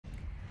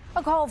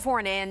A call for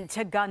an end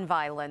to gun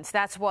violence.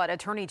 That's what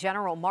Attorney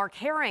General Mark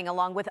Herring,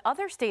 along with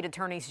other state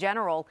attorneys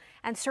general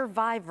and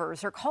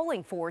survivors, are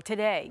calling for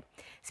today.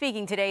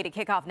 Speaking today to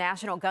kick off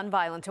National Gun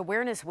Violence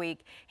Awareness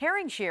Week,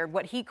 Herring shared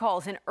what he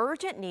calls an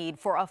urgent need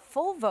for a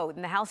full vote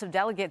in the House of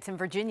Delegates and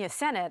Virginia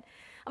Senate.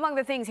 Among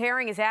the things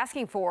Herring is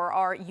asking for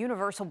are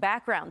universal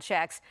background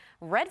checks,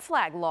 red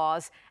flag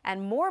laws,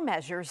 and more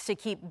measures to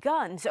keep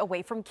guns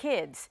away from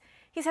kids.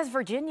 He says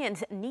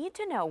Virginians need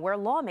to know where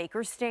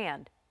lawmakers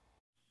stand.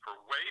 For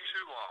way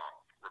too long,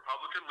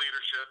 Republican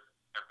leadership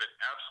have been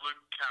absolute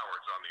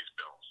cowards on these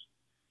bills.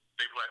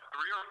 They've let 3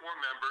 or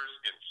 4 members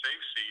in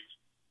safe seats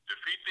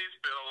defeat these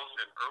bills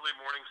in early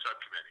morning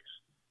subcommittees.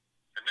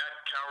 And that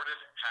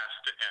cowardice has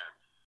to end.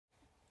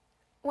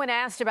 When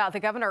asked about the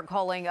governor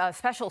calling a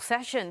special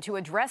session to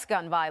address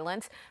gun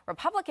violence,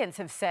 Republicans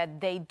have said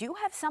they do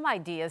have some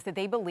ideas that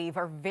they believe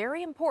are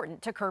very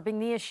important to curbing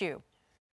the issue.